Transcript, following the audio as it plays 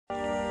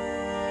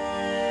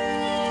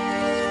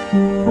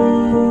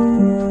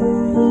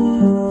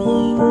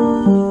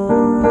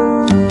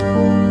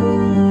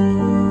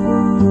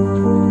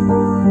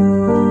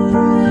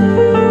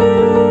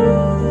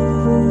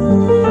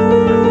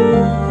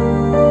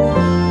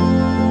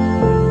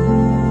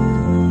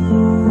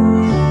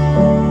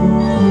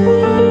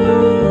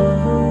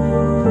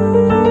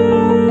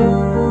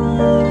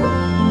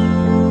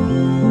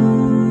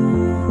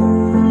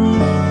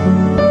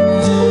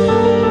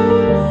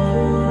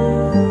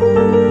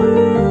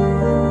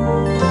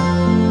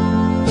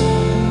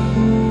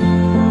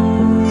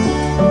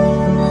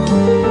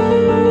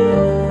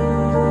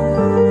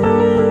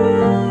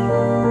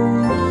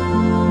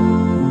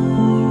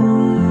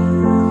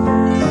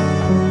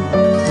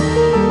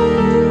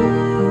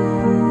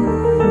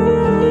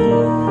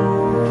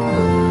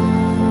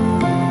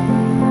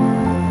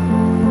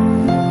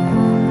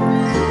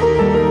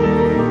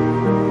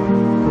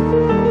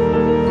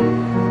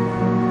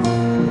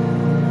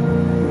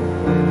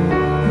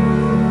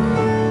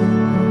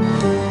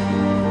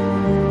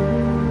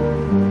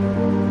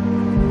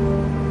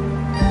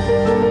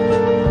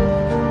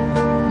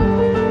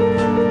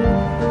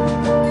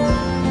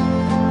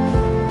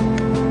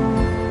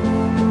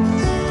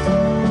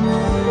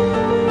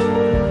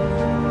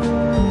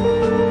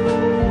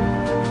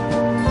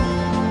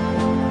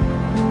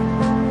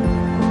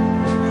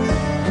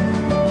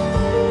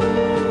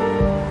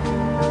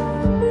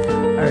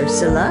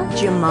Ursula,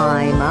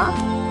 Jemima,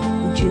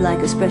 would you like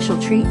a special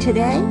treat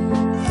today?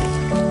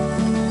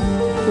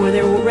 Or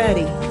they're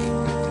ready?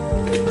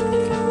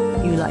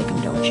 You like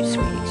them, don't you,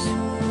 sweeties?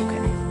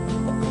 Okay.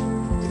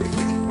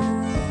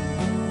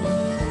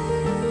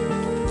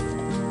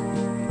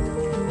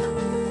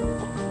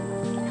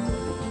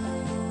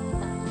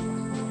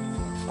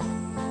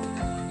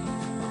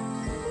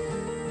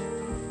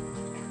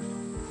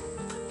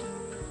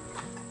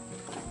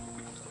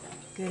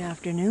 Good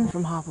afternoon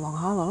from Hopalong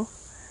Hollow.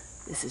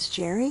 This is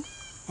Jerry,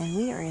 and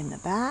we are in the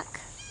back,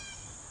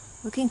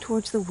 looking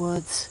towards the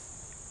woods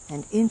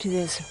and into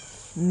this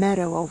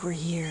meadow over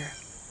here,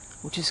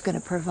 which is going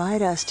to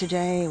provide us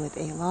today with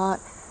a lot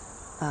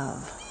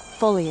of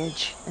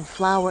foliage and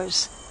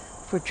flowers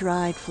for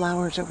dried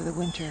flowers over the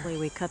winter.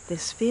 We cut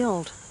this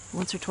field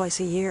once or twice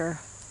a year,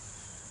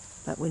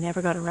 but we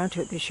never got around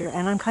to it this year,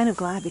 and I'm kind of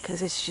glad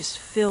because it's just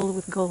filled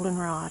with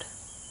goldenrod.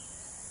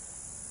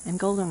 And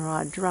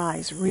goldenrod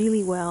dries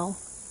really well.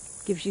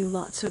 Gives you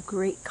lots of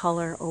great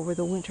color over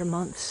the winter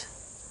months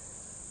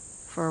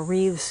for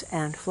wreaths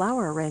and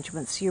flower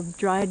arrangements. Your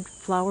dried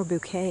flower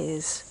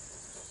bouquets,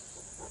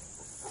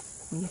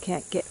 when you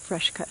can't get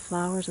fresh cut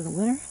flowers in the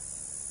winter,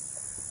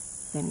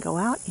 then go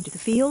out into the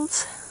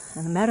fields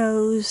and the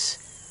meadows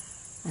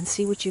and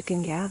see what you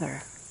can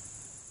gather.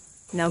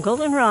 Now,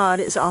 goldenrod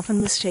is often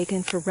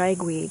mistaken for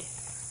ragweed,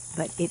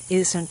 but it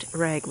isn't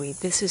ragweed.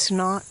 This is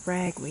not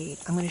ragweed.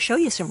 I'm going to show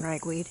you some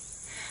ragweed.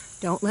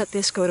 Don't let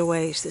this go to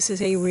waste. This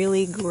is a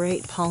really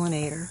great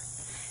pollinator.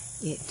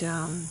 It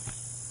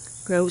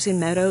grows in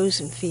meadows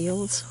and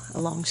fields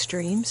along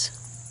streams.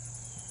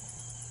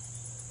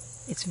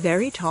 It's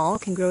very tall,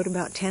 can grow to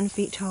about 10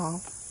 feet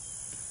tall.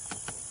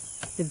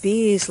 The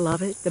bees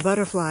love it, the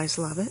butterflies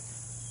love it,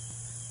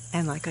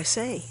 and like I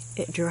say,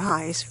 it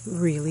dries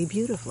really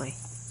beautifully.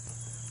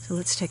 So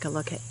let's take a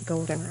look at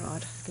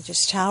goldenrod. They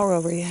just tower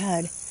over your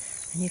head,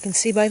 and you can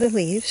see by the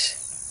leaves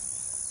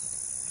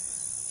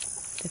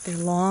that they're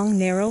long,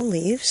 narrow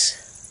leaves,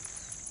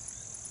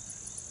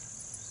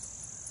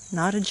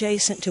 not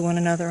adjacent to one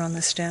another on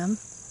the stem.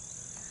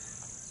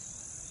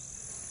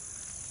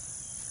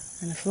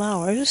 And the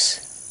flowers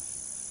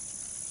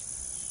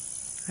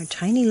are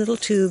tiny little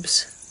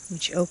tubes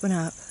which open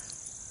up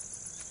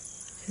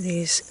to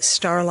these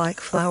star-like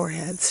flower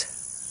heads.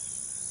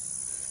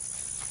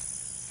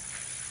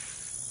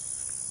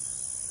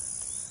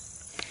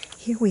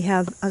 Here we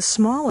have a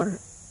smaller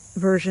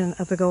version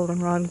of the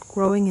goldenrod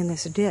growing in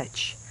this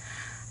ditch,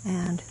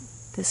 and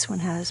this one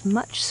has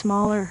much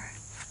smaller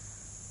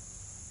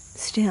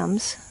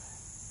stems,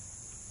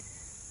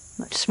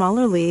 much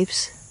smaller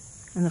leaves,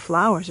 and the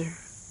flowers are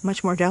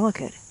much more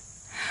delicate.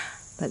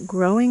 But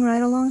growing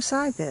right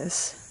alongside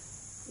this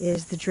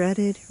is the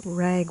dreaded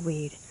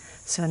ragweed.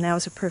 So now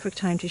is a perfect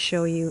time to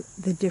show you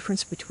the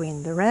difference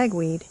between the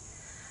ragweed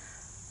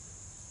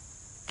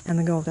and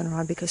the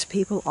goldenrod, because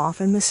people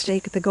often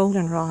mistake the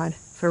goldenrod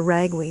for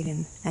ragweed,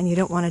 and you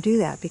don't want to do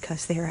that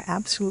because they are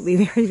absolutely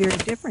very, very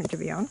different, to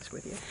be honest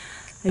with you.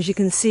 As you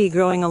can see,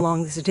 growing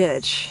along this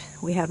ditch,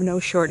 we have no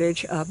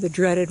shortage of the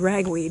dreaded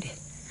ragweed,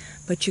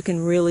 but you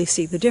can really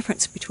see the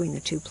difference between the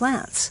two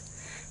plants,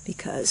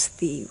 because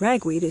the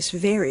ragweed is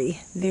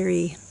very,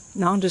 very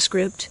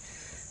nondescript,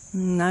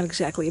 not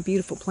exactly a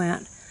beautiful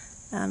plant,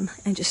 and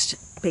just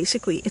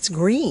basically it's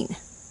green.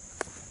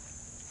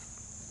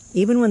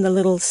 Even when the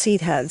little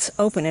seed heads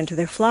open into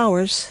their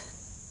flowers,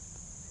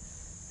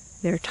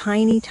 they're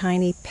tiny,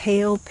 tiny,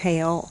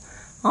 pale,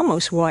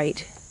 almost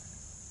white,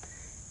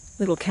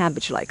 little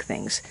cabbage-like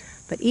things.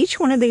 But each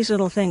one of these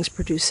little things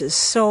produces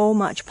so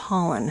much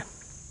pollen.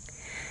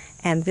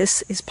 And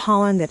this is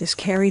pollen that is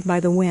carried by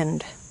the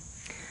wind.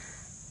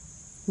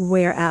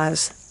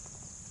 Whereas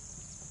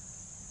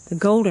the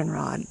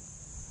goldenrod,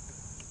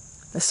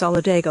 the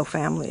solidago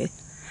family.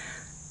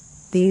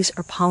 These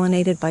are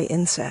pollinated by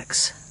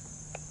insects.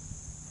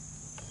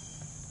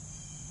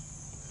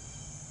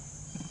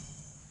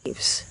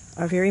 Leaves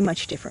are very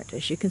much different.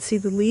 As you can see,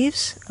 the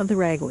leaves of the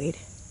ragweed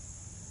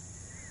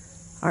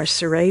are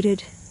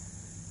serrated.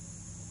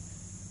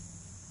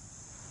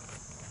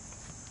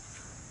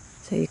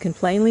 So you can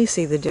plainly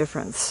see the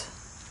difference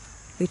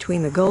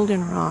between the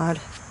goldenrod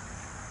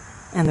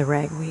and the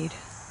ragweed.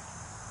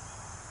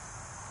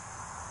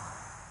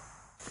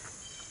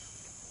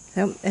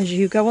 So as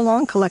you go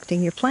along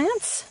collecting your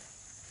plants,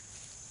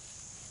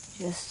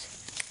 just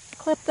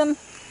clip them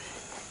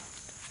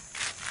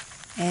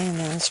and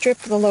then strip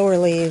the lower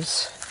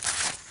leaves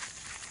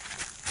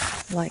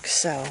like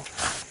so.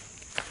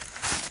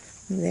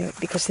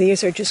 Because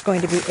these are just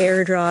going to be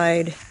air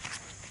dried.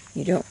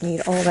 You don't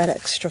need all that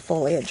extra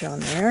foliage on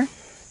there,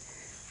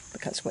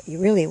 because what you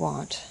really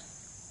want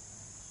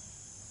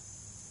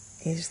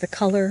is the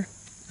color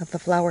of the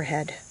flower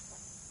head.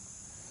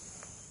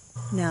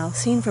 Now,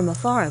 seen from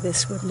afar,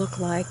 this would look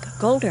like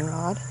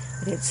goldenrod,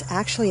 but it's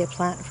actually a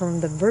plant from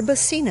the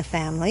Verbacina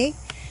family,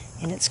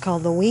 and it's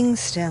called the wing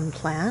stem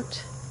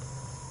plant.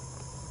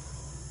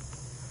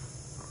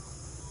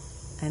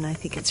 And I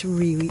think it's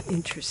really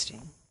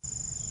interesting.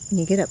 When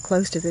you get up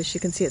close to this, you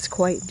can see it's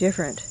quite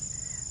different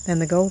than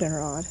the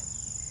goldenrod.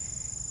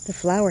 The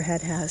flower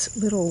head has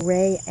little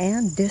ray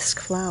and disc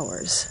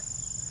flowers.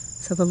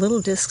 So the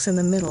little discs in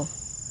the middle,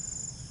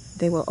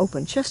 they will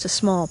open just a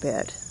small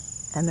bit,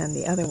 and then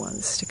the other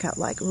ones stick out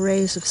like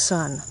rays of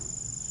sun.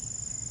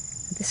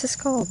 This is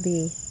called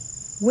the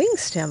wing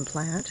stem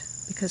plant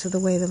because of the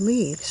way the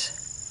leaves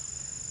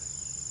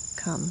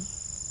come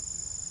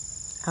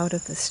out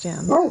of the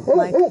stem,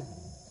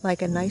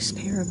 like a nice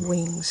pair of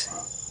wings,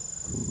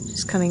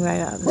 just coming right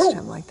out of the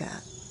stem like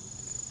that.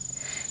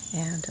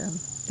 And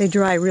they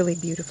dry really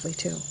beautifully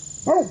too.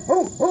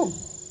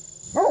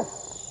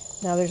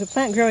 Now there's a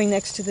plant growing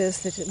next to this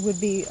that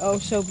would be oh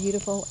so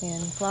beautiful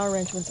in flower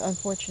arrangements.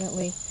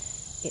 Unfortunately,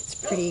 it's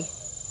pretty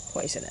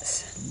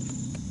poisonous.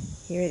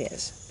 Here it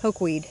is,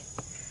 pokeweed.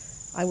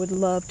 I would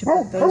love to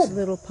put those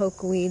little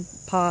pokeweed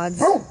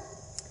pods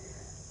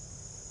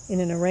in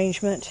an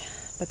arrangement,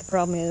 but the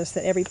problem is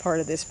that every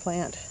part of this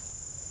plant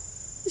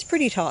is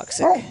pretty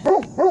toxic.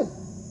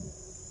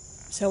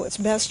 So it's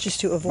best just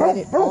to avoid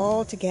it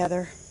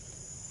altogether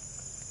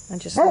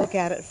and just look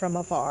at it from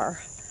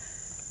afar.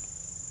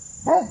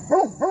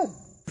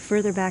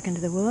 Further back into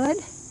the wood,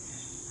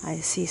 I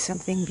see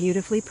something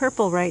beautifully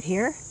purple right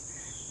here,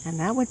 and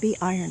that would be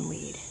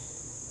ironweed.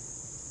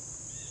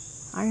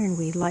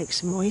 Ironweed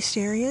likes moist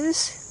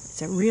areas.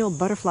 It's a real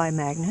butterfly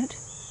magnet.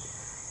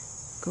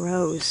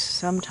 Grows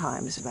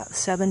sometimes about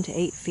 7 to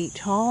 8 feet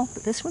tall,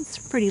 but this one's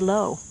pretty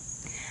low.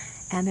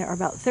 And there are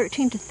about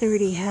 13 to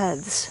 30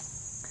 heads,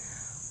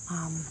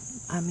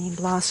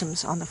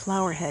 blossoms on the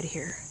flower head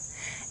here.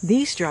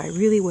 These dry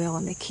really well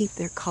and they keep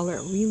their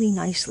color really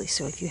nicely.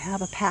 So if you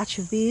have a patch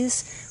of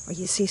these, or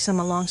you see some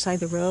alongside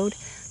the road,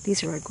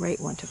 these are a great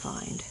one to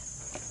find.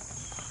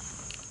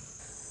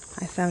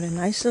 I found a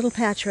nice little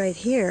patch right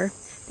here.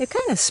 They're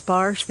kind of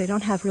sparse. They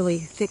don't have really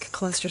thick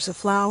clusters of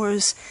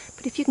flowers,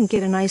 but if you can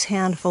get a nice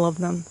handful of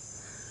them,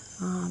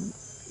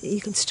 you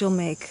can still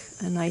make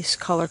a nice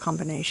color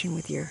combination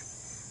with your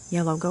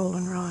yellow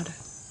goldenrod.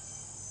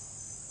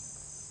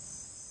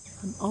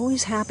 I'm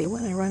always happy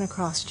when I run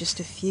across just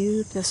a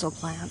few thistle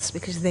plants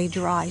because they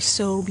dry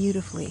so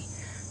beautifully.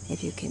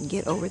 If you can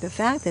get over the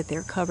fact that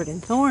they're covered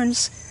in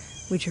thorns,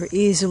 which are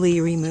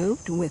easily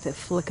removed with a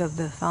flick of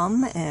the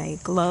thumb and a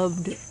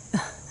gloved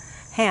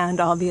hand,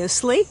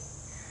 obviously.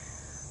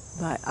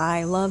 But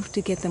I love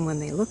to get them when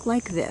they look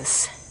like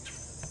this.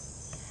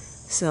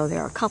 So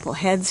there are a couple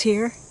heads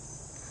here.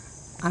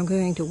 I'm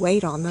going to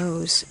wait on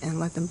those and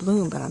let them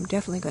bloom, but I'm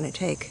definitely going to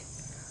take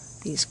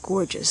these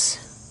gorgeous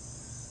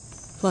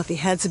fluffy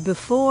heads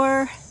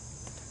before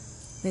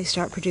they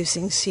start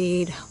producing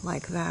seed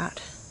like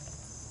that.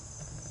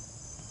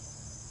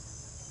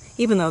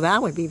 Even though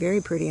that would be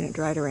very pretty in a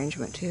dried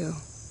arrangement too.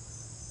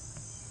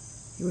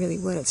 It really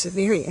would. It's a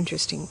very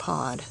interesting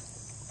pod.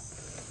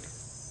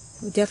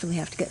 We definitely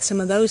have to get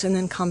some of those and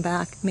then come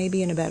back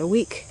maybe in about a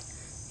week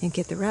and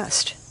get the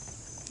rest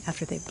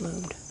after they've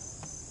bloomed.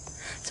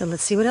 So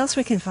let's see what else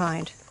we can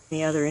find.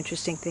 The other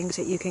interesting things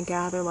that you can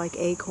gather, like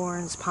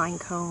acorns, pine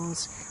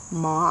cones,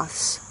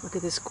 moss. Look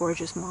at this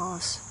gorgeous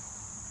moss.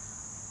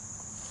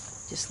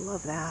 Just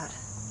love that.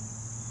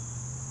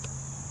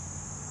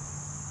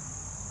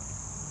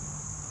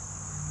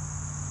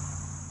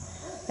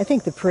 I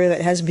think the privet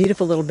has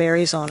beautiful little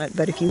berries on it,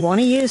 but if you want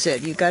to use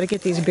it, you've got to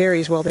get these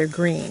berries while they're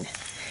green.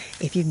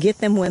 If you get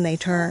them when they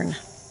turn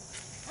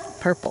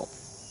purple,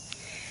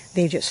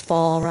 they just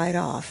fall right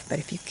off. But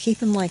if you keep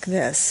them like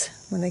this,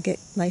 when they get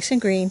nice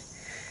and green,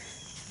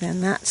 then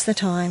that's the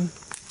time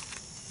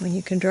when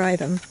you can dry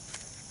them,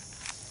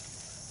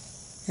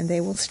 and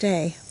they will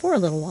stay for a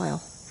little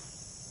while.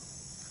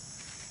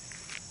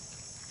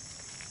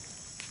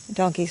 The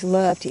donkeys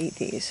love to eat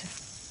these.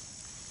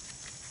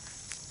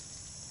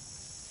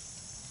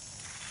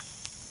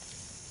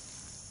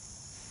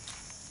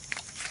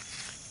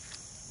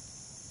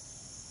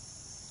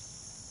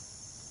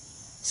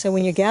 So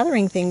when you're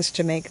gathering things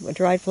to make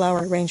dried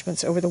flower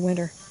arrangements over the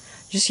winter,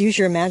 just use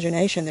your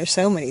imagination. There's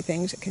so many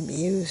things that can be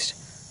used.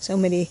 So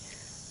many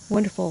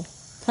wonderful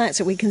plants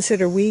that we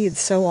consider weeds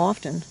so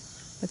often,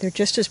 but they're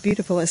just as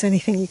beautiful as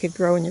anything you could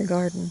grow in your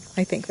garden.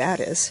 I think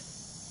that is.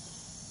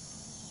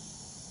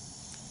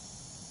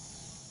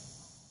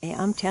 Hey,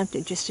 I'm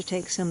tempted just to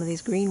take some of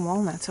these green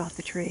walnuts off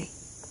the tree.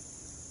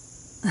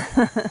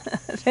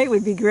 They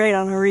would be great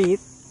on a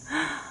wreath.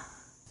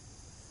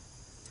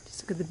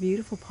 Just look at the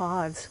beautiful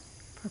pods,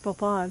 purple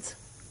pods,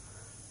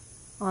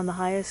 on the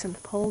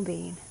hyacinth pole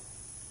bean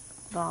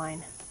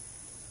vine.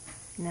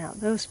 Now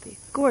those would be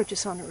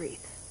gorgeous on a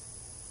wreath.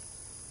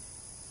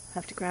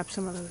 Have to grab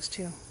some of those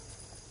too.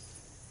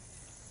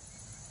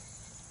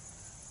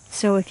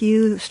 So if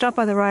you stop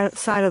by the right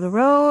side of the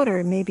road,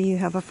 or maybe you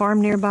have a farm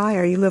nearby,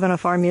 or you live on a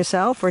farm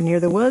yourself or near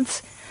the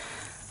woods,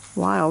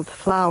 wild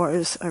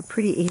flowers are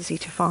pretty easy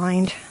to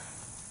find.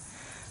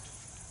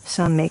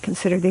 Some may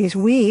consider these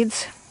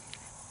weeds,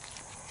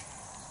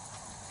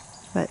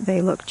 but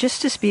they look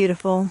just as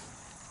beautiful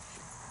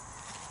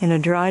in a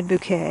dried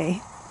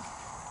bouquet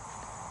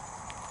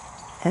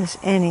as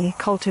any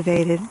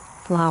cultivated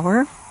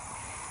flower.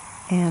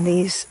 And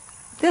these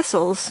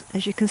thistles,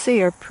 as you can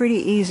see, are pretty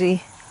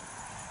easy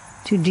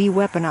to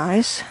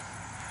de-weaponize.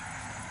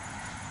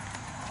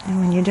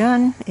 And when you're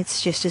done,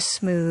 it's just as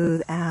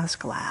smooth as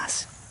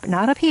glass. But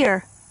not up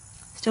here.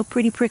 Still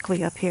pretty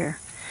prickly up here.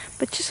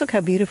 But just look how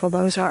beautiful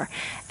those are.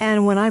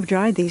 And when I've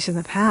dried these in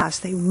the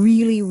past, they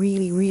really,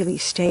 really, really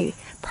stay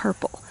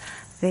purple.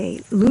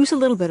 They lose a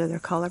little bit of their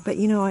color, but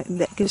you know,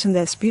 that gives them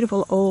this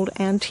beautiful old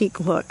antique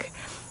look.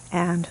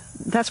 And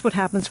that's what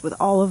happens with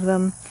all of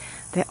them.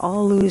 They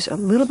all lose a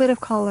little bit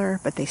of color,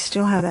 but they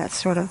still have that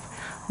sort of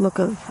look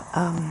of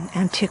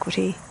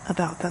antiquity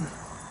about them.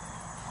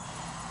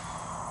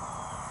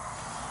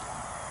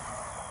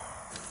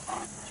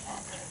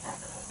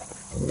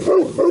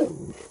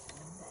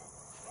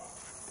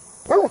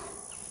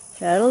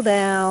 Settle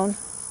down.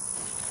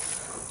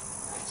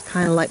 It's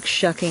kind of like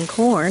shucking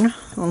corn,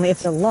 only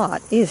it's a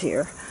lot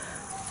easier.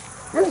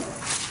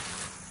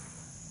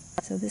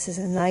 So this is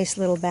a nice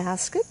little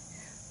basket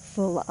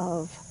full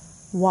of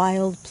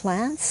wild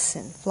plants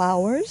and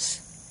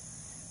flowers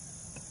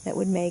that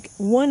would make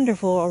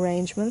wonderful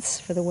arrangements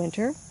for the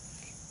winter.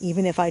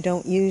 Even if I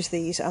don't use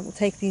these, I will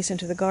take these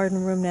into the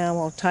garden room now.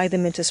 I'll tie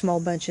them into small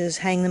bunches,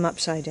 hang them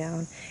upside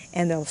down,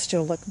 and they'll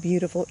still look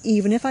beautiful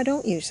even if I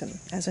don't use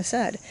them. As I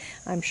said,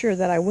 I'm sure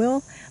that I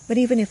will, but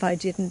even if I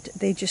didn't,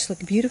 they just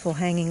look beautiful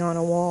hanging on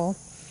a wall.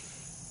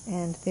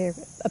 And they're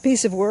a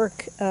piece of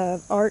work,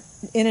 art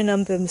in and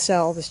of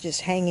themselves,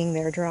 just hanging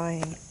there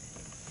drying.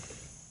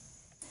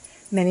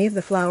 Many of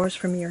the flowers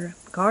from your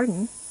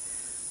garden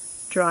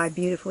dry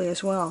beautifully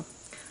as well,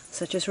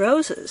 such as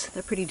roses.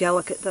 They're pretty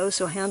delicate though,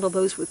 so handle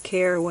those with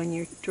care when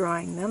you're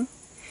drying them.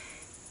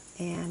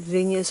 And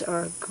zinnias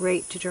are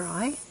great to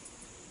dry.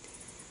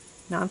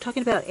 Now I'm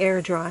talking about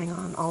air drying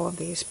on all of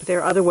these, but there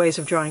are other ways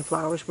of drying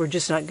flowers. We're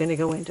just not going to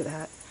go into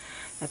that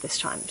at this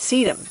time.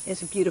 Sedum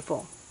is a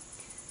beautiful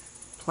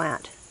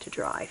plant to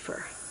dry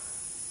for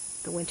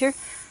the winter.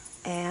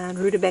 And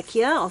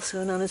rudbeckia,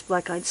 also known as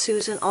black-eyed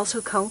Susan,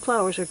 also cone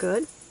flowers are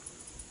good.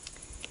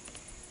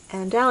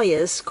 And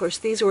dahlias, of course,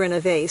 these were in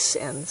a vase,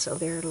 and so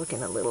they're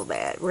looking a little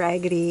bad,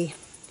 raggedy.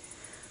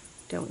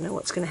 Don't know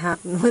what's going to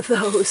happen with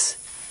those.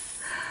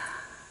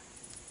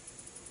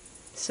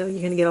 So you're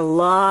going to get a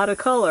lot of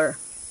color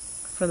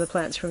from the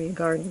plants from your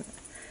garden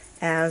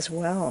as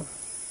well.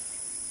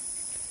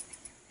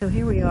 So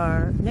here we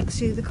are next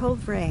to the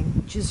cold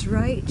frame, which is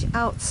right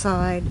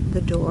outside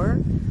the door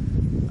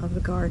of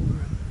the garden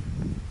room.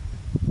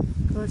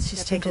 Let's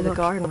just take a look.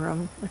 The garden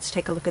room. Let's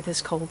take a look at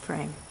this cold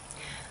frame.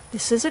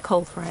 This is a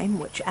cold frame,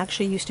 which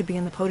actually used to be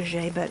in the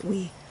potager, but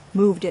we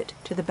moved it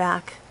to the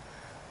back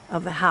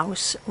of the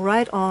house,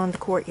 right on the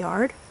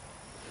courtyard,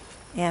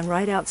 and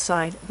right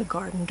outside the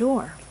garden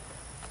door.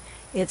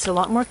 It's a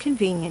lot more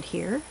convenient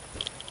here.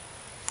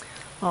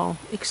 Oh,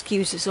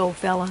 excuse this old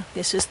fella.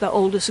 This is the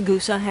oldest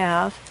goose I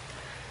have.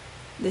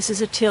 This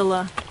is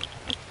Attila,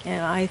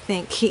 and I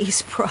think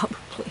he's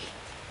probably,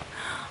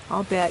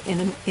 I'll bet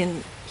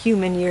in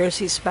human years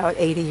he's about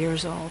 80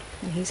 years old,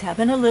 and he's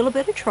having a little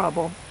bit of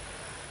trouble,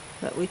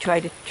 but we try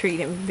to treat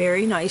him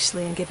very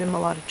nicely and give him a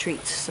lot of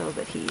treats so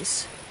that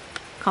he's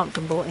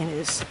comfortable in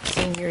his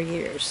senior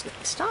years.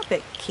 Stop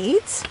it,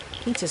 Keats.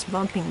 Keats is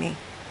bumping me.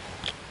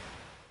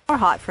 Or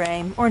hot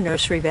frame, or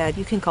nursery bed,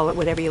 you can call it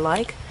whatever you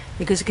like,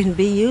 because it can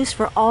be used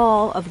for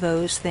all of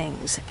those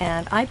things.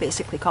 And I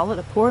basically call it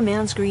a poor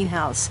man's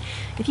greenhouse.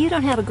 If you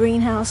don't have a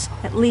greenhouse,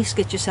 at least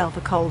get yourself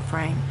a cold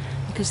frame,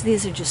 because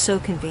these are just so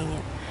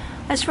convenient.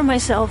 As for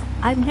myself,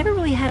 I've never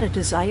really had a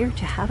desire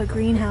to have a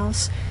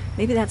greenhouse.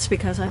 Maybe that's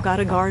because I've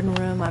got a garden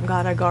room, I've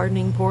got a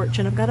gardening porch,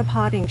 and I've got a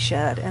potting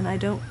shed, and I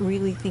don't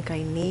really think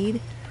I need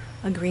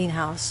a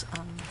greenhouse.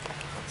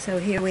 So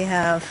here we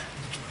have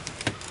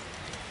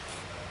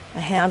a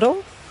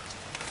handle,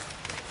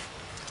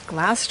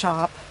 glass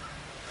top,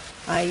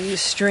 I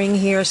use string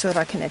here so that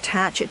I can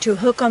attach it to a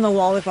hook on the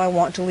wall if I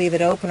want to leave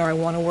it open or I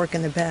want to work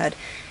in the bed.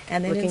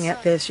 And then looking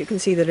at this, you can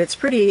see that it's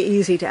pretty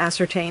easy to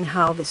ascertain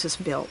how this is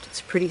built.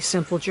 It's a pretty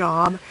simple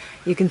job.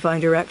 You can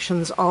find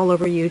directions all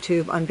over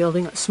YouTube on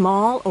building a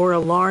small or a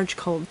large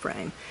cold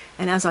frame.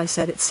 And as I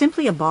said, it's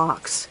simply a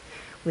box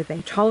with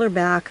a taller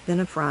back than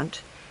a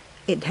front.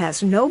 It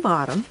has no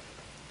bottom,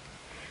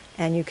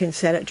 and you can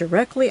set it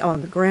directly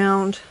on the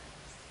ground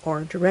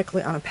or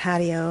directly on a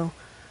patio.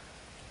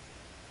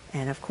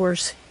 And of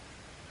course,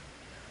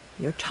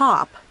 your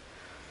top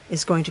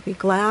is going to be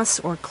glass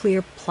or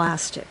clear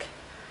plastic.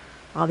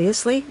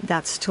 Obviously,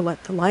 that's to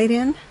let the light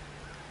in,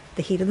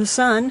 the heat of the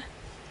sun,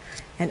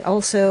 and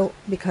also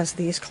because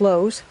these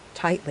close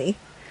tightly,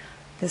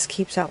 this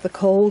keeps out the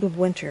cold of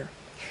winter.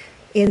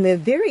 In the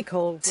very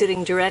cold,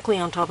 sitting directly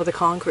on top of the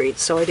concrete,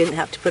 so I didn't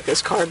have to put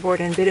this cardboard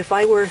in. But if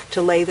I were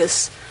to lay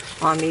this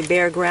on the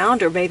bare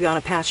ground or maybe on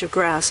a patch of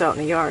grass out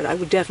in the yard, I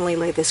would definitely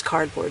lay this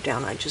cardboard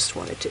down. I just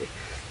wanted to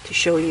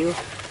show you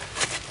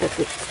that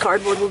the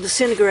cardboard will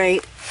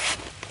disintegrate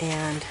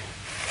and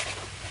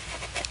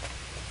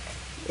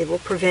it will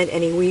prevent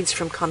any weeds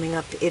from coming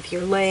up if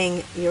you're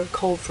laying your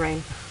cold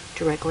frame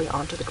directly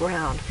onto the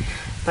ground.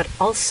 But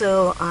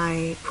also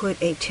I put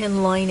a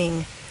tin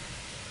lining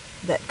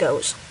that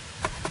goes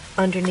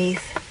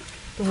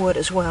underneath the wood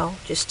as well,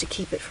 just to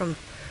keep it from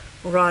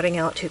rotting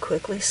out too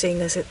quickly,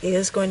 seeing as it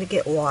is going to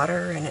get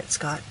water and it's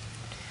got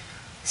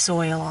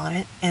soil on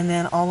it. And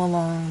then all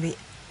along the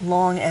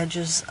long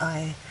edges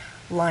I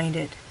lined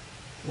it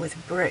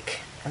with brick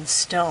and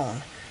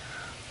stone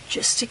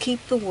just to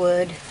keep the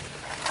wood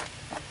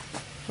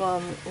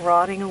from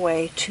rotting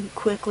away too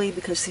quickly,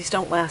 because these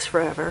don't last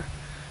forever,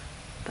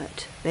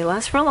 but they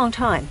last for a long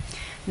time.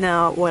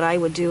 Now what I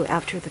would do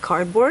after the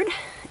cardboard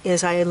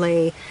is I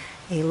lay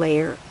a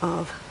layer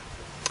of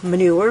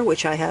manure,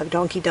 which I have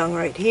donkey dung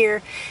right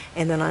here,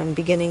 and then I'm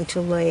beginning to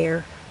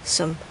layer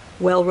some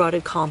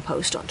well-rotted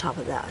compost on top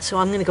of that. So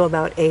I'm going to go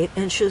about 8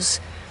 inches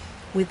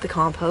with the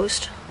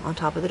compost on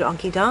top of the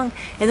donkey dung,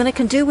 and then I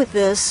can do with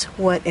this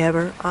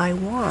whatever I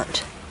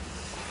want.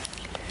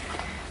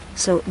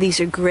 So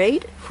these are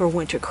great for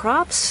winter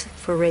crops,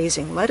 for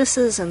raising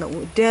lettuces in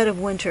the dead of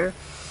winter,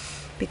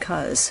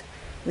 because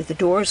with the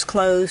doors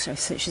closed, I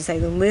should say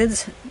the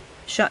lids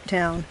shut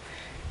down,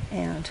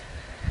 and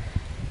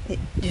it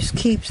just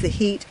keeps the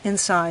heat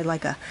inside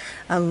like a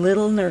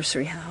little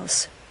nursery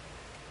house.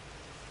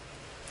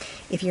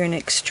 If you're in an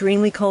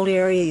extremely cold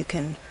area, you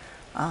can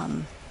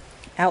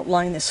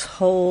outline this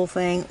whole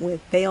thing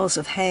with bales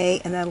of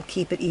hay, and that'll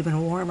keep it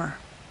even warmer.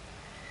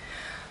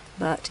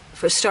 But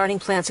for starting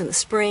plants in the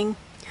spring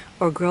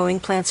or growing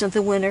plants in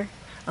the winter,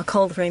 a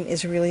cold frame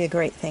is really a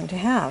great thing to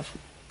have.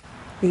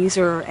 These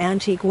are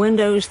antique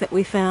windows that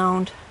we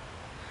found,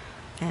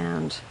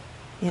 and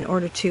in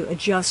order to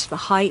adjust the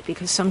height,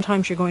 because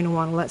sometimes you're going to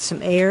want to let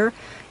some air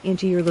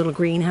into your little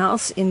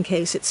greenhouse in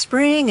case it's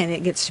spring and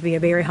it gets to be a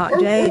very hot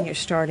day and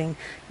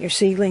your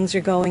seedlings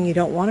are going, you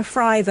don't want to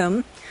fry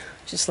them.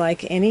 Just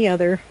like any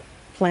other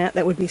plant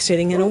that would be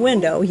sitting in a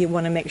window, you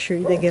want to make sure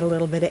they get a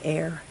little bit of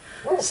air.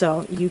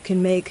 So you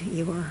can make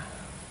your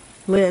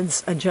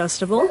lids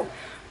adjustable.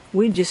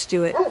 We just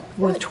do it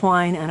with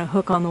twine and a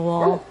hook on the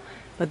wall,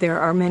 but there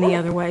are many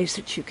other ways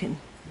that you can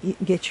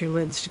get your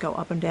lids to go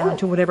up and down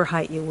to whatever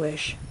height you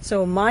wish.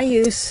 So my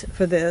use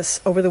for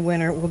this over the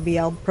winter will be,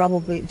 I'll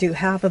probably do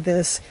half of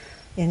this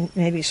in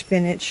maybe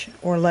spinach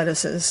or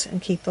lettuces and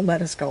keep the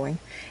lettuce going.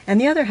 And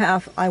the other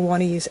half I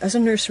want to use as a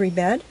nursery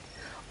bed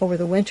over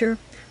the winter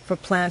for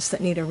plants that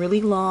need a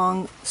really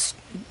long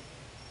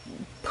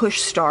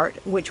push start,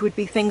 which would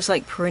be things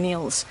like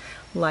perennials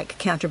like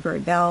Canterbury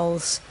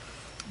bells,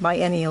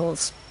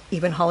 biennials,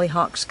 even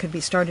hollyhocks could be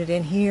started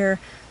in here,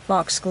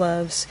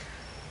 foxgloves,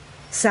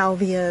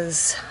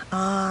 salvias.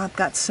 I've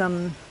got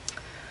some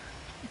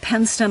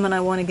penstemon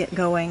I want to get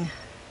going,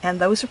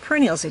 and those are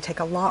perennials. They take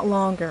a lot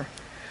longer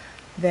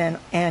than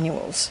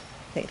annuals.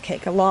 They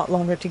take a lot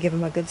longer to give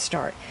them a good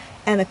start.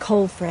 And a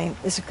cold frame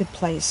is a good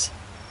place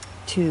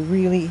to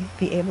really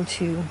be able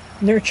to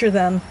nurture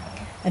them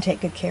and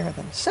take good care of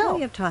them. So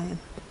you have time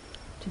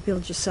to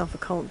build yourself a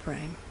cold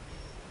frame.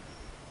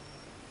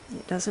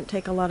 It doesn't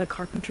take a lot of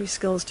carpentry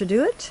skills to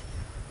do it.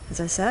 As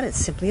I said, it's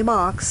simply a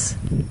box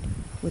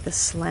with a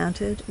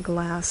slanted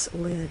glass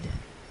lid.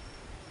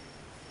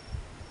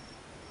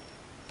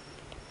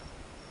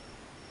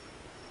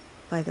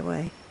 By the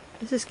way,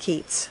 this is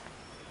Keats.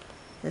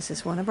 This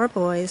is one of our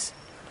boys.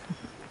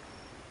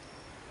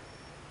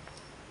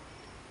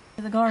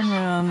 The garden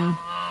room.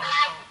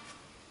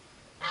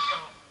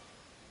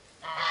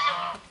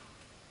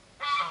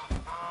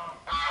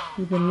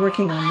 We've been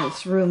working on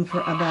this room for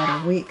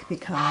about a week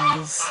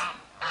because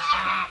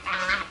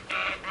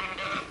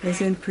it's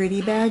in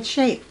pretty bad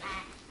shape.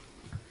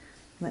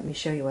 Let me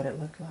show you what it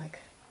looked like.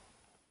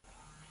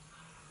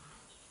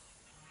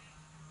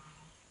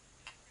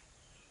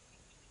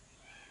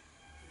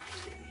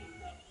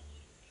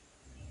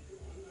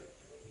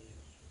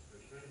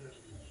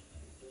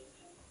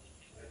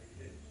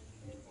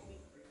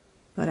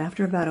 But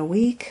after about a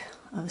week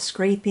of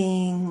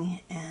scraping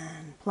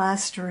and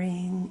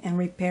plastering and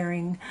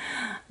repairing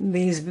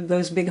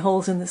those big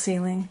holes in the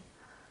ceiling.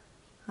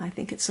 I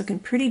think it's looking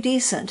pretty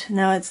decent.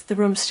 Now the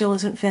room still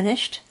isn't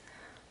finished.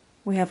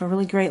 We have a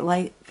really great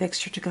light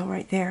fixture to go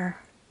right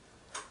there.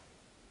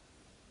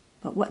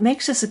 But what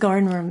makes this a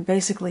garden room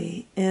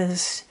basically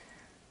is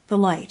the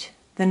light,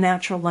 the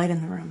natural light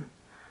in the room.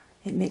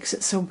 It makes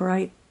it so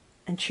bright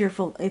and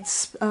cheerful.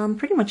 It's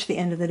pretty much the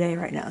end of the day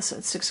right now, so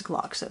it's 6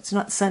 o'clock, so it's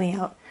not sunny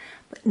out.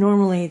 But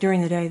normally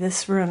during the day,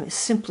 this room is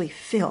simply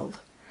filled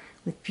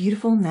with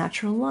beautiful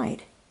natural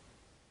light.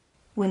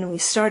 When we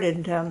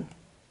started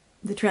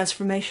the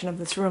transformation of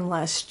this room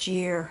last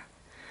year,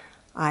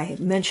 I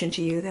mentioned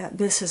to you that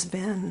this has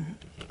been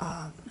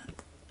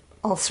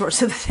all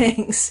sorts of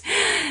things.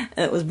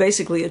 It was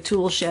basically a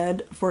tool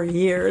shed for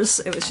years.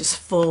 It was just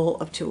full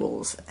of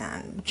tools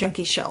and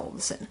junky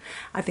shelves. And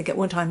I think at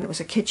one time it was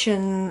a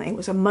kitchen, it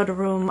was a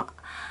mudroom.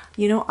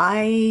 You know,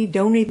 I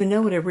don't even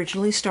know what it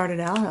originally started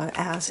out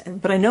as,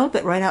 but I know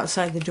that right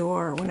outside the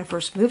door, when I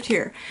first moved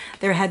here,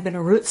 there had been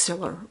a root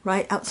cellar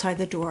right outside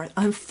the door.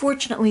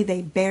 Unfortunately,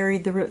 they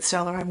buried the root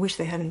cellar. I wish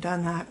they hadn't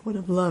done that. Would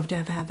have loved to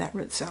have had that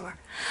root cellar.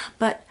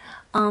 But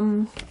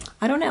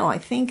I don't know. I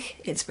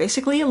think it's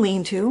basically a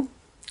lean-to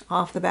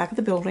off the back of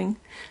the building.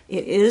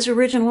 It is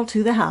original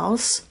to the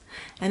house,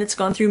 and it's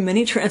gone through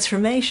many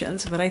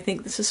transformations, but I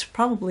think this is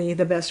probably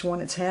the best one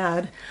it's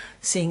had,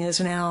 seeing as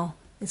now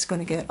it's going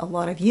to get a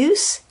lot of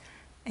use,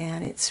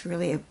 and it's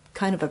really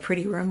kind of a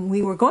pretty room.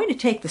 We were going to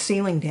take the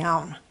ceiling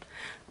down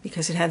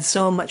because it had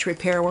so much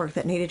repair work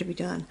that needed to be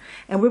done,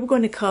 and we were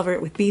going to cover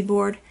it with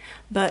beadboard,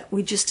 but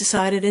we just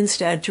decided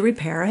instead to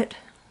repair it,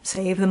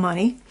 save the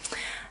money.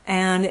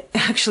 And it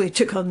actually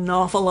took an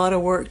awful lot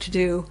of work to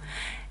do.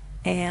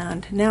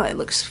 And now it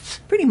looks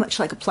pretty much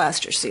like a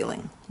plaster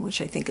ceiling,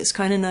 which I think is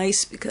kind of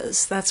nice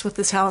because that's what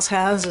this house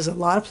has, is a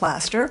lot of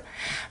plaster.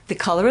 The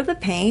color of the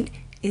paint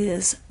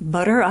is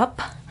Butter Up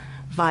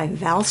by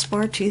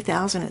Valspar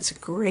 2000. It's a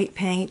great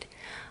paint.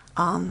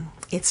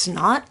 It's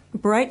not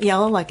bright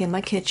yellow like in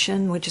my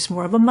kitchen, which is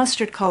more of a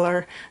mustard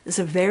color. It's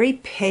a very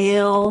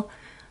pale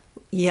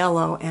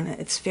yellow, and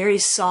it's very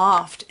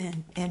soft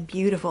and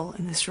beautiful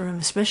in this room,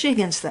 especially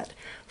against that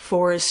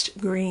forest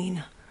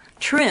green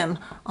trim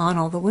on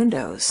all the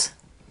windows.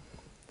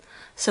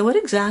 So what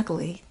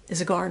exactly is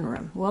a garden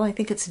room? Well, I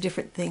think it's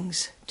different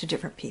things to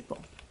different people.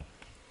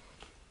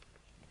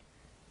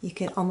 You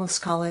could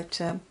almost call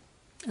it a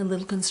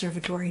little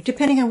conservatory,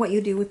 depending on what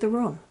you do with the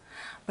room.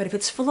 But if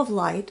it's full of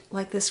light,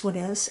 like this one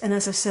is, and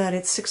as I said,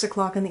 it's 6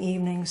 o'clock in the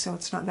evening, so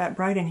it's not that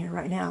bright in here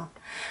right now.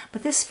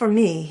 But this, for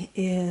me,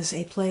 is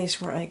a place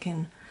where I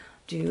can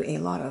do a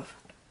lot of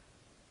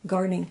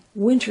gardening,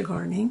 winter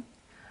gardening.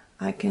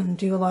 I can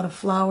do a lot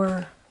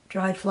of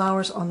dried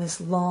flowers on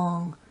this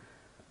long,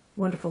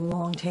 wonderful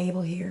long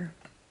table here.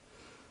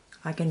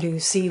 I can do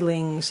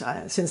seedlings,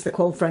 since the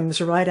cold frame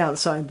is right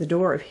outside the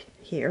door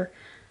here.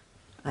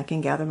 I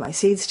can gather my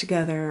seeds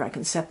together, I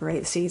can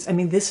separate seeds. I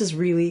mean, this is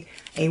really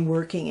a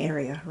working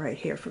area right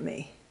here for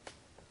me.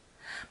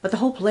 But the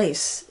whole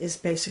place is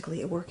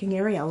basically a working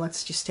area.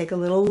 Let's just take a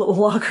little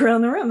walk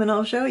around the room and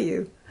I'll show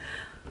you.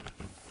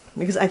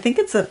 Because I think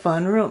it's a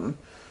fun room.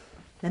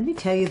 Let me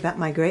tell you about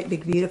my great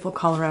big beautiful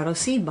Colorado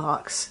seed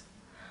box.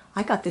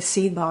 I got this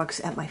seed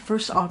box at my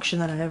first auction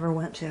that I ever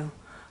went to.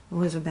 It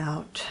was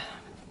about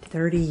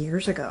 30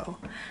 years ago.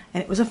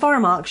 And it was a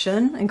farm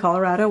auction in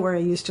Colorado where I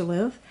used to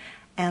live.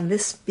 And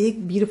this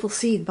big, beautiful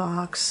seed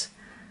box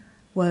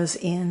was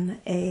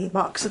in a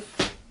box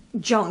of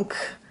junk,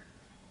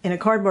 in a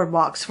cardboard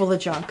box full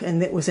of junk,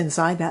 and it was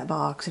inside that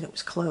box, and it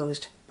was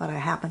closed. But I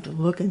happened to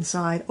look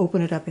inside,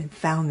 open it up, and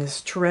found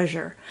this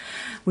treasure,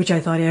 which I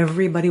thought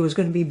everybody was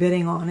going to be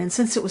bidding on. And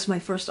since it was my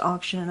first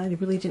auction, and I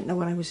really didn't know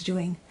what I was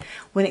doing,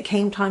 when it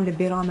came time to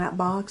bid on that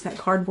box, that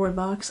cardboard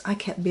box, I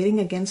kept bidding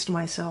against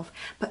myself.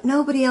 But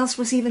nobody else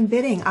was even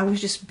bidding. I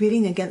was just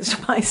bidding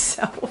against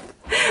myself.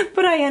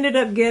 But I ended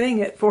up getting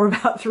it for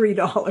about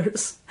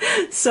 $3.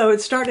 So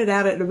it started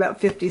out at about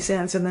 50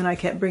 cents, and then I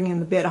kept bringing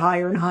the bid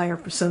higher and higher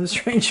for some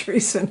strange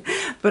reason.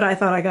 But I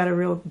thought I got a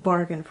real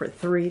bargain for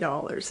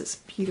 $3. This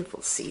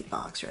beautiful seed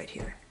box right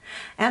here.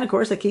 And of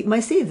course, I keep my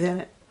seeds in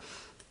it,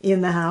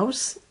 in the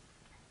house,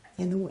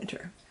 in the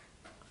winter.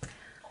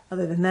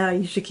 Other than that, I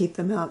usually keep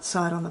them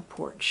outside on the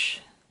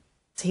porch.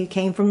 He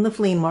came from the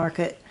flea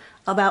market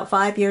about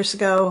 5 years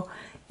ago,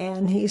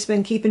 and he's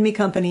been keeping me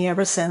company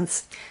ever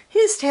since.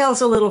 His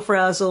tail's a little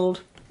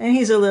frazzled, and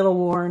he's a little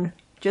worn,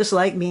 just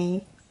like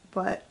me,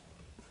 but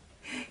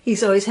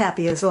he's always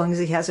happy as long as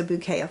he has a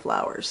bouquet of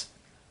flowers.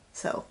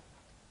 So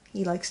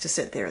he likes to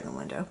sit there in the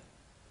window.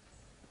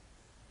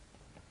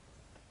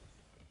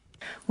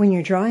 When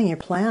you're drawing your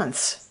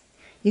plants,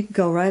 you can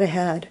go right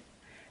ahead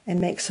and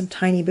make some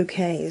tiny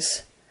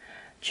bouquets.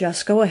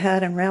 Just go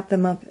ahead and wrap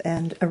them up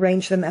and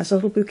arrange them as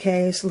little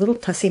bouquets, little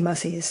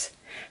tussy-mussies.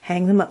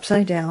 Hang them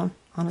upside down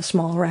on a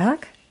small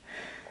rack,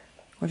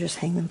 or just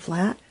hang them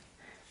flat.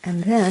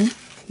 And then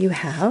you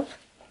have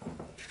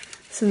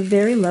some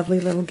very lovely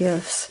little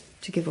gifts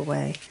to give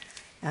away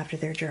after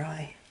they're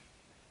dry.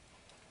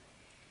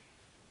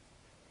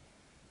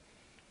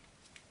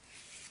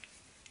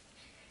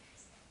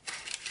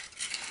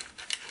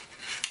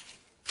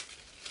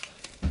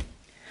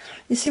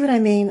 You see what I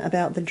mean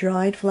about the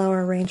dried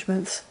flower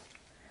arrangements?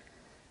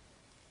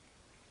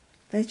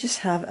 They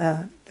just have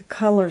the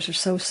colors are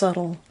so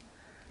subtle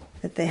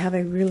that they have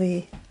a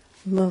really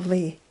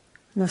lovely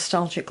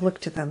nostalgic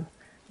look to them.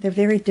 They're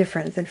very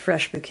different than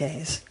fresh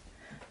bouquets.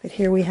 But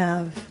here we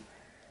have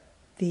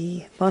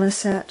the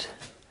boneset,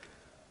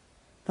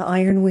 the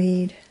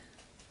ironweed,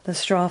 the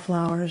straw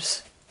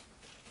flowers,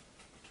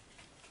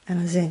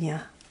 and a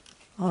zinnia.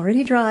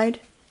 Already dried.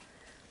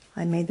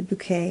 I made the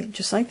bouquet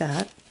just like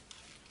that.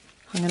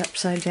 Hung it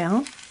upside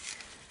down.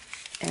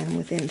 And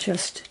within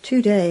just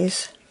 2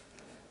 days,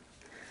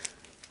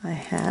 I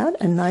had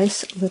a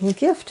nice little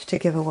gift to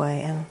give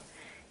away. And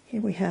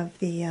here we have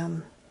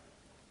the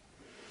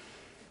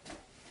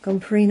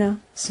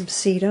gomphorina, some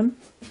sedum,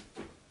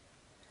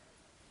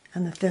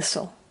 and the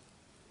thistle.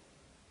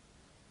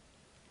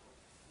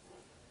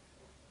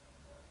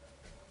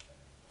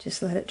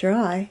 Just let it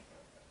dry.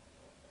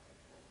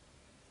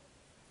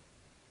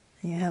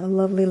 And you have a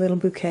lovely little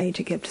bouquet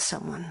to give to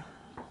someone.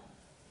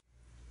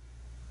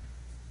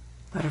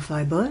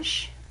 Butterfly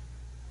bush,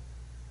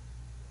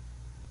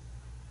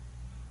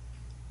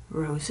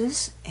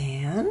 roses,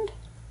 and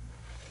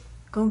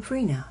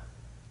gomphorina.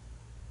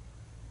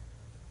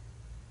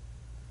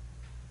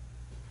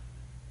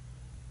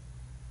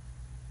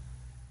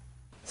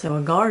 So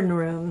a garden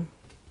room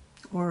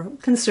or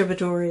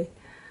conservatory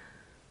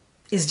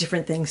is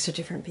different things to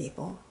different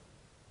people.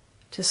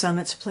 To some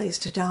it's a place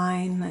to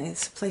dine,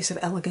 it's a place of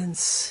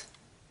elegance,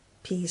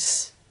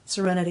 peace,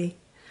 serenity.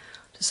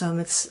 To some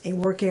it's a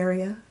work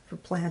area for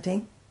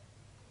planting,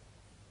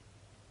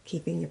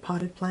 keeping your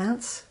potted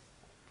plants.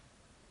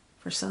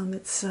 For some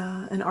it's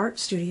an art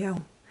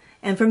studio.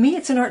 And for me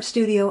it's an art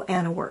studio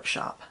and a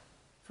workshop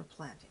for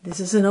planting.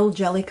 This is an old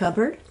jelly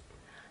cupboard,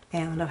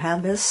 and I've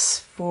had this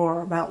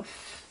for about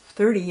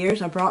 30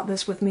 years. I brought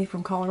this with me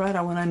from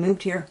Colorado when I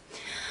moved here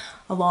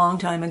a long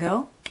time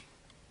ago.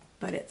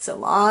 But it's a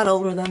lot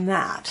older than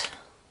that.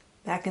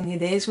 Back in the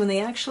days when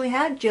they actually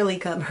had jelly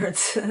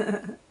cupboards.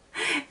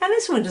 And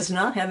this one does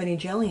not have any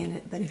jelly in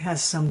it, but it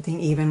has something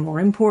even more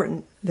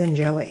important than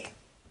jelly.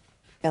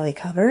 Jelly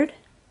cupboard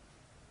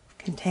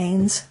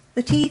contains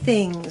the tea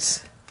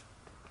things.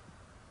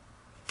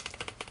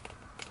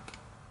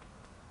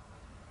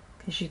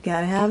 Because you've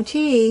got to have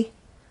tea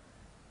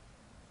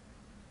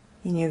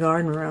in your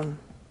garden room.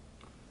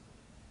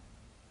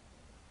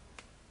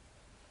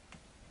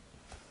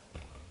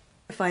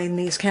 I find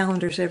these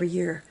calendars every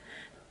year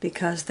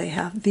because they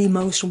have the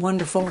most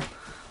wonderful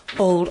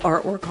old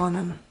artwork on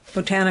them.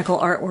 Botanical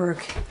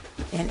artwork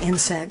and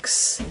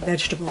insects,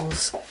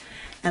 vegetables.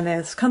 And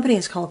this company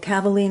is called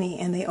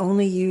Cavallini, and they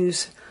only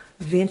use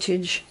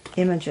vintage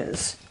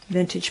images,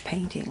 vintage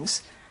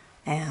paintings.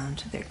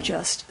 And they're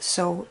just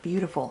so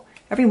beautiful.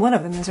 Every one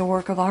of them is a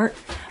work of art.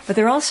 But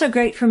they're also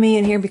great for me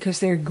in here because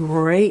they're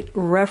great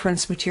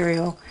reference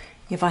material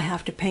if I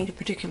have to paint a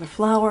particular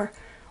flower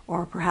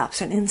or perhaps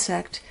an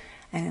insect.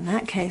 And in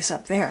that case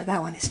up there,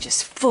 that one is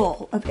just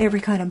full of every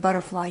kind of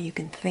butterfly you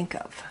can think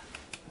of.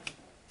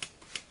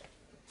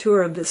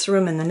 Tour of this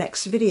room in the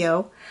next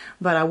video,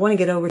 but I want to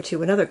get over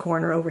to another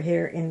corner over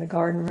here in the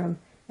garden room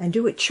and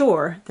do a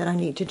chore that I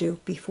need to do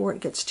before it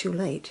gets too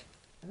late.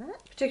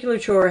 That particular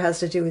chore has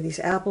to do with these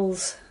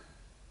apples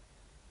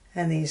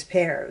and these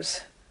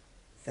pears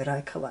that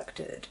I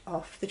collected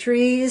off the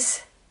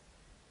trees.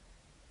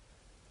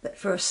 But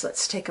first,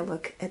 let's take a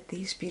look at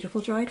these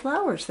beautiful dried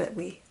flowers that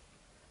we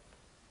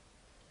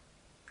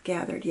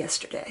gathered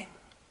yesterday.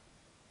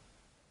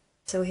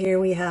 So here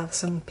we have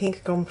some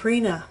pink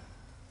gomphorina,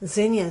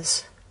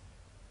 zinnias,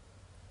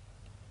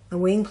 a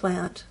wing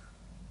plant,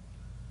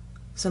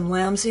 some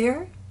lamb's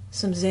ear,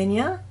 some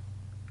zinnia,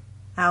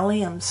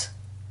 alliums,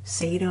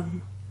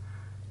 sedum,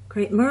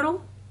 crepe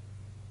myrtle,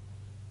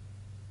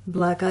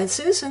 black-eyed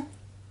Susan.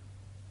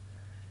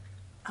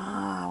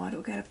 What do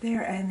we got up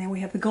there? And then we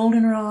have the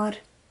goldenrod,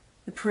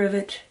 the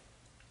privet,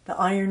 the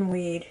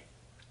ironweed,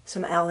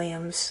 some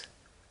alliums,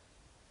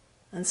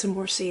 and some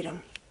more sedum.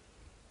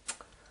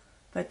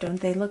 But don't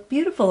they look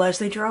beautiful as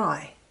they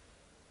dry?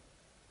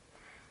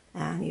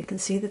 And you can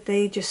see that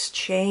they just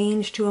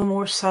change to a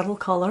more subtle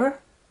color.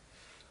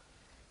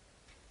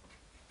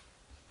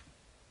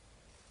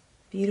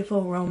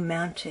 Beautiful,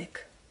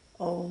 romantic,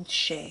 old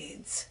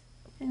shades.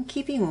 And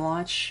keeping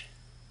watch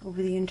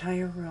over the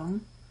entire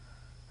room,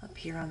 up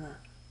here on the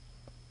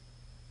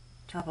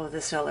top of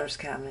the cellar's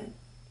cabinet,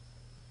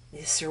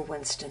 is Sir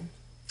Winston.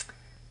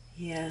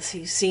 Yes,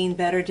 he's seen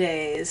better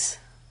days,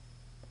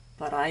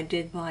 but I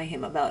did buy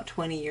him about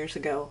 20 years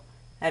ago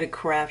at a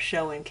craft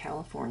show in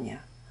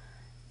California.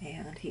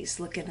 And he's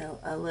looking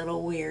a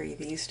little weary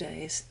these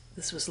days.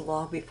 This was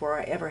long before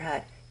I ever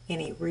had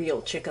any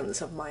real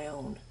chickens of my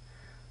own.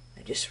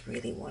 I just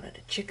really wanted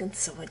a chicken,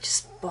 so I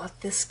just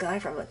bought this guy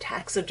from a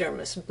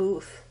taxidermist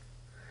booth.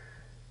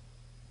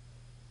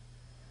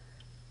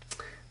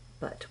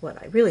 But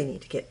what I really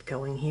need to get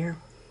going here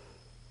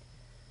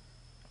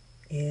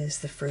is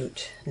the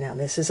fruit. Now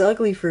this is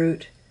ugly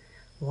fruit.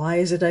 Why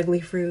is it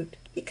ugly fruit?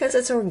 Because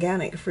it's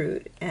organic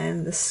fruit,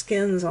 and the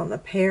skins on the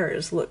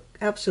pears look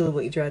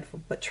absolutely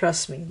dreadful, but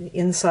trust me, the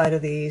inside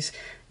of these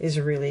is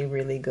really,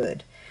 really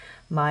good.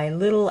 My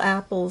little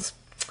apples,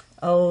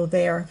 oh,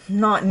 they are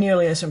not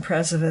nearly as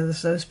impressive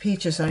as those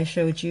peaches I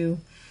showed you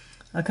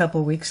a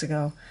couple weeks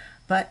ago,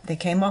 but they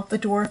came off the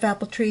dwarf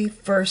apple tree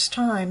first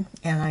time,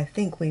 and I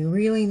think we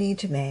really need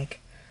to make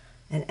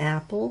an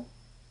apple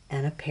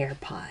and a pear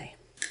pie.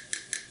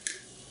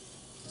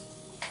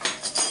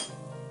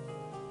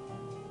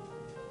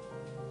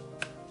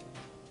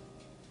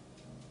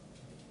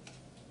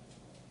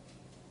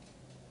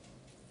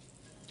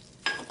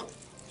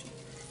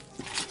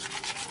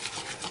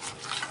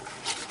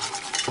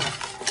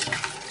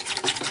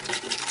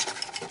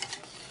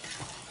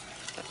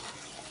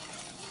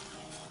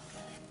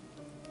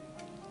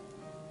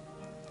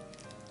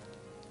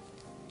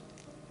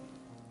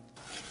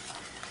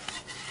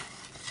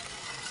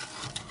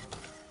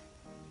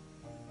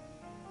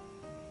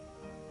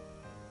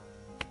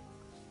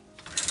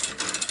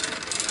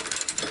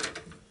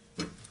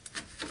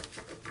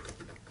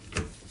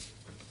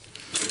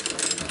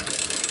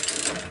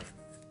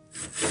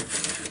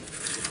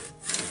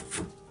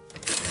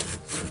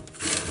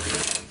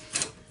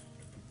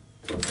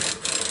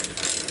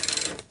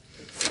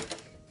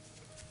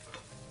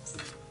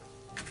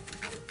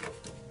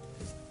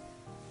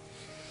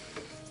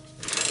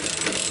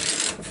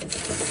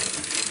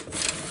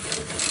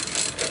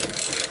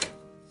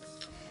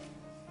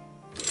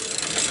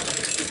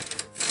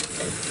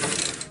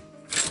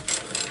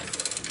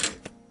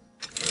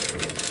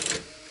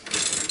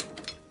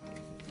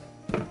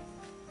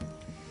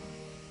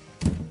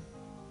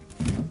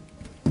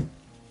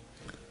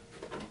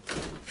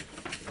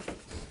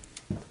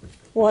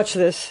 Watch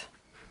this.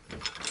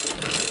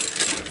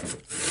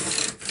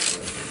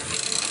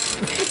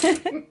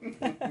 Isn't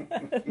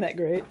that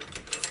great?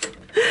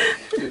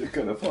 It's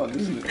kind of fun,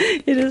 isn't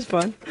it? It is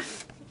fun.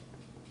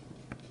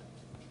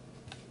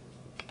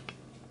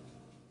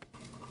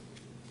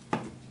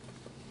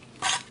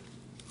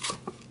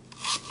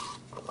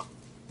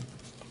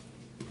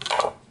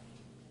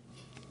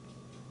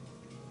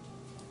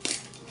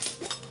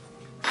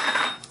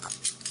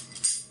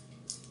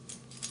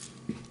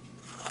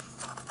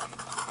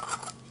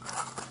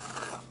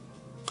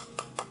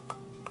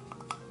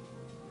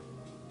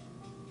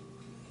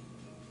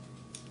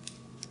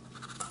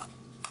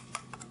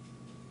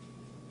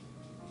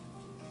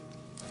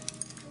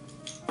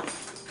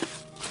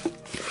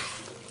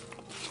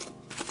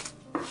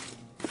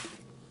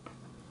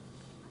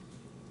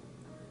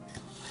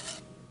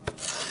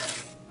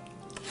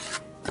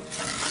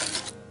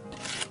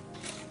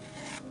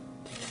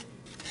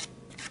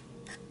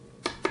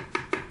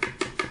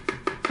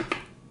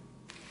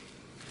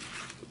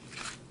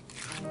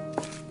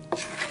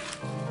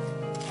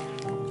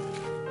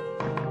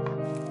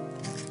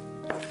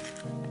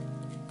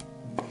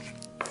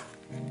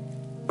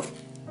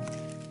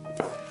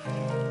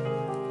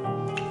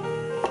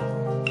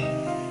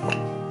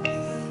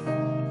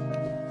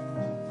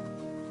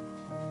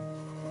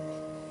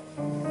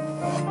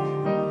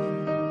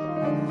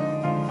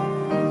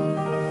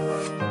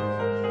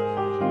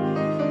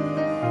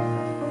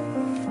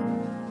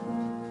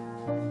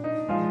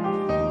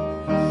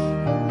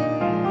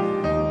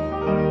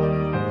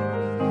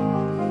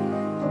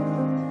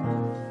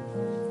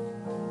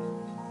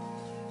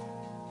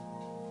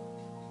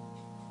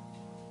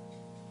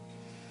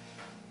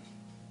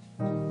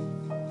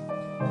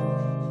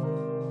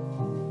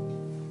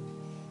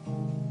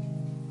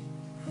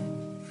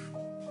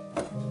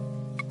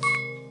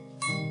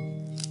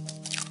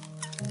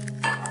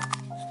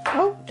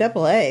 Oh,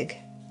 double egg.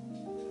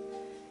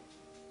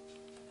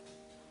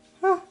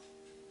 Huh.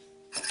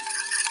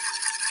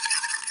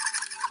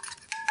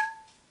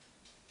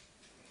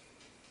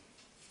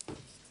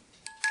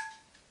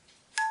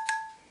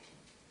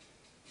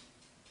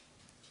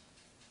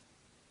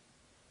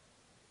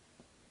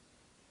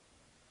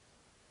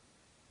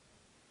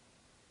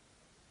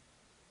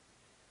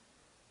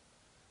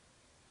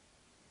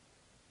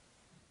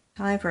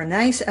 Time for a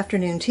nice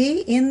afternoon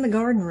tea in the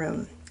garden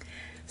room.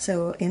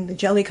 So in the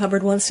jelly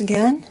cupboard once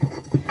again,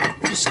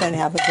 I'm just going to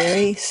have a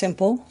very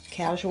simple,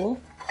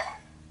 casual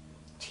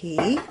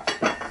tea.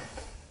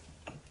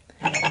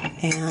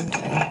 And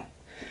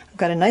I've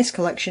got a nice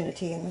collection of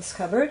tea in this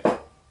cupboard.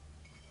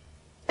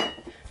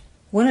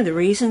 One of the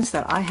reasons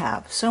that I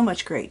have so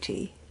much great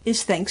tea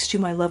is thanks to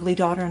my lovely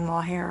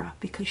daughter-in-law Hera,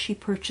 because she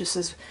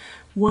purchases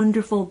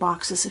wonderful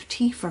boxes of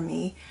tea for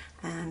me,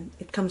 and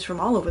it comes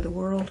from all over the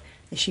world.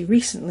 And she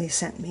recently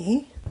sent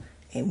me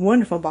a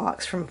wonderful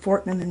box from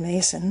Poorman and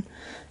Mason.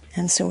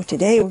 And so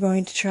today we're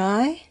going to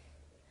try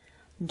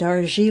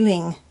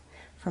Darjeeling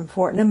from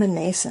Poorman and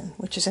Mason,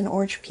 which is an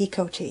orange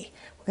pekoe tea.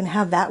 We're going to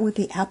have that with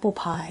the apple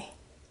pie,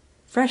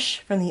 fresh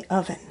from the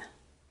oven.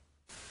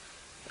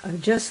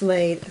 I've just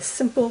laid a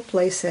simple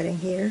place setting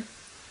here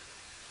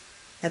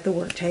at the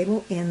work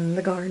table in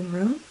the garden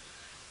room.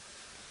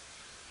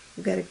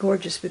 We've got a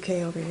gorgeous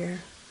bouquet over here.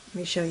 Let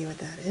me show you what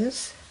that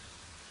is.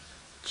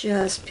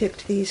 Just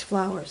picked these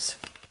flowers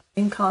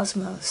in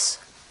Cosmos.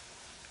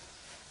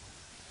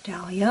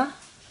 Dahlia.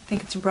 I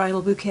think it's a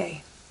bridal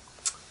bouquet.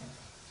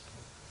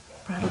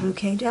 brought a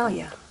bouquet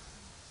dahlia.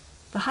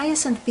 The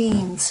hyacinth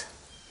beans.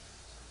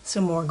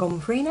 Some more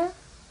gomphrena.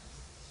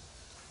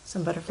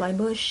 Some butterfly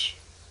bush.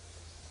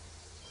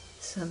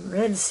 Some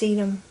red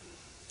sedum.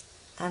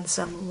 And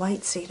some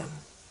white sedum.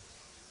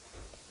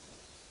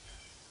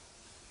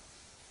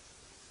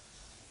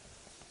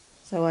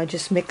 So I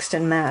just mixed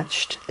and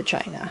matched the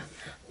china.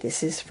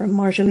 This is from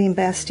Marjolein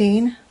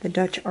Bastien, the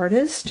Dutch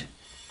artist.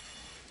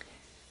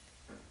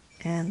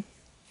 And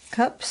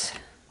cups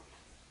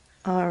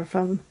are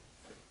from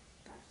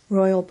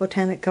Royal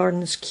Botanic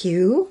Gardens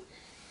Kew.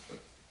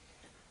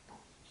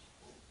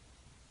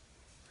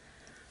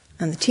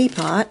 And the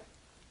teapot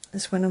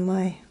is one of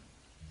my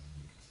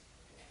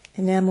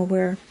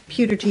enamelware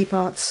pewter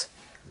teapots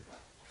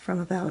from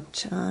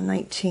about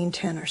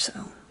 1910 or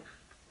so.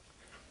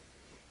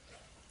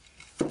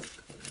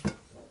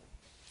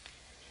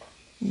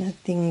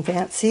 Nothing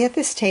fancy at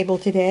this table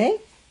today,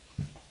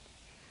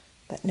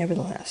 but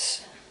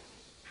nevertheless,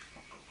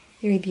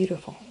 very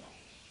beautiful.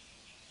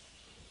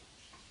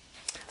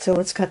 So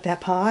let's cut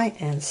that pie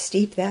and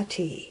steep that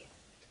tea.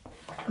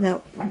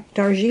 Now,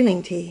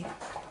 Darjeeling tea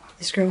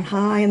is grown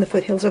high in the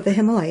foothills of the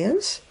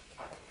Himalayas.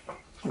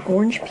 An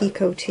orange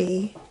pekoe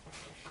tea,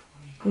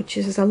 which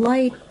is a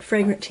light,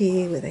 fragrant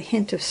tea with a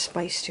hint of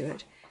spice to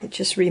it. It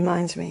just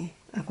reminds me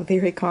of a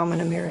very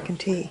common American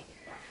tea,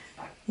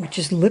 which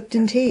is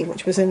Lipton tea,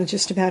 which was in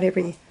just about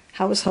every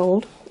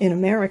household in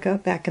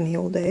America back in the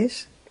old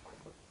days.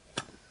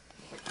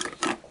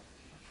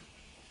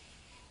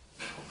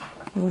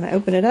 And when I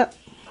open it up,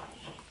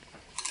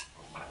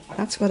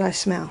 that's what I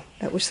smell.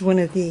 That was one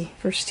of the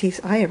first teas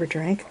I ever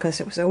drank,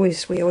 because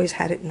we always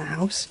had it in the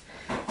house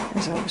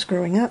as I was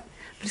growing up.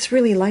 But it's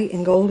really light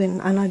and golden,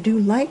 and I do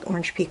like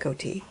orange pekoe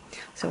tea.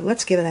 So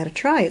let's give that a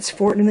try. It's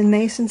Fortnum &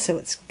 Mason, so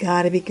it's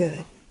got to be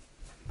good.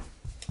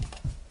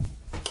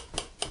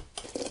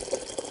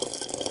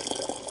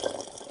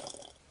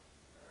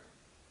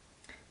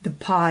 The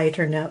pie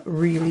turned out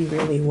really,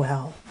 really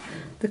well.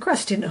 The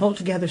crust didn't hold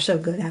together so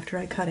good after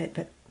I cut it,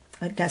 but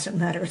it doesn't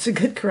matter. It's a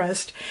good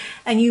crust.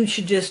 And you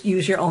should just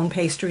use your own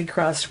pastry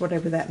crust,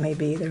 whatever that may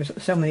be. There's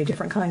so many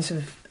different kinds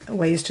of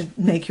ways to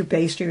make your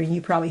pastry, and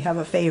you probably have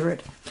a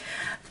favorite.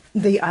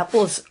 The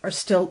apples are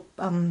still,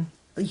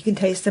 you can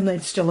taste them.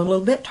 They're still a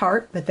little bit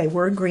tart, but they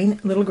were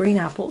little green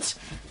apples.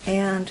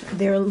 And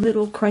they're a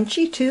little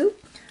crunchy, too.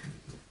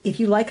 If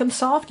you like them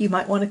soft, you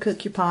might want to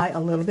cook your pie a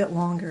little bit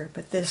longer.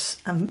 But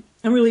this, I'm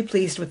really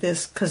pleased with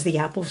this because the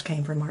apples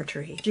came from our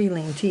tree.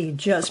 Darjeeling tea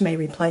just may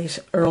replace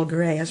Earl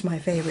Grey as my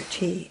favorite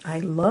tea. I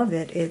love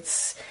it.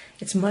 It's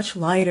much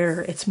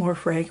lighter, it's more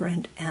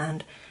fragrant,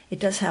 and it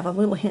does have a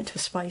little hint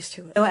of spice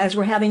to it. So as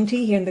we're having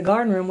tea here in the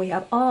garden room, we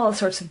have all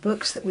sorts of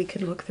books that we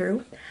could look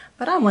through.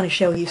 But I want to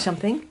show you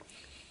something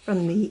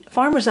from the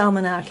Farmer's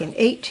Almanac in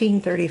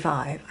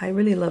 1835. I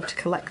really love to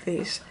collect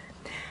these.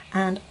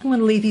 And I'm going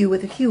to leave you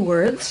with a few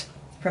words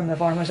from the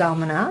Farmer's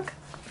Almanac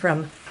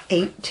from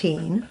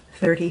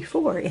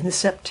 1834 in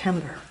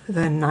September,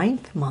 the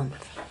 9th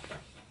month.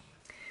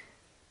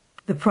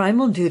 The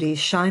primal duties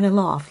shine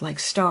aloft like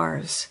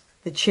stars.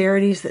 The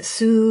charities that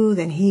soothe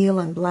and heal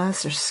and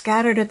bless are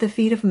scattered at the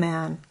feet of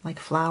man like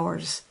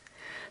flowers.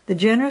 The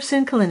generous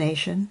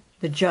inclination,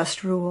 the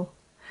just rule,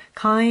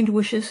 kind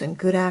wishes and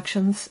good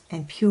actions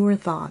and pure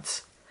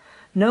thoughts.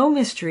 No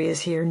mystery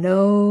is here,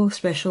 no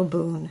special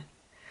boon.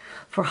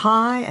 For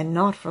high and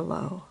not for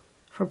low,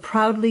 for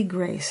proudly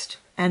graced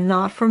and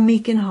not for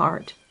meek in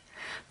heart,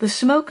 the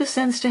smoke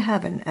ascends to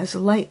heaven as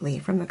lightly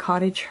from the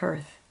cottage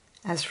hearth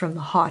as from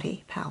the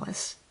haughty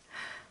palace.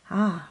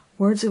 Ah,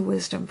 words of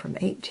wisdom from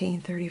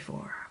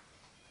 1834.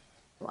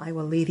 I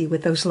will leave you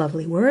with those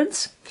lovely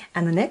words,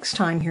 and the next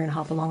time here in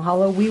Hopalong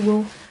Hollow, we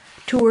will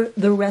tour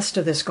the rest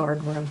of this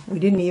garden room. We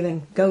didn't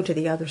even go to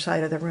the other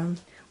side of the room.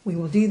 We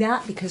will do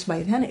that because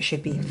by then it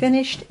should be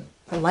finished,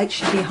 the lights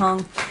should be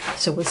hung,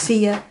 so we'll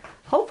see you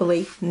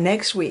hopefully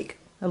next week,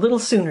 a little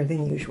sooner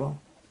than usual.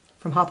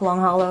 From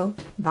Hopalong Hollow,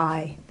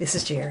 bye. This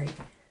is Jerry.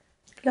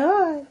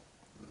 Bye.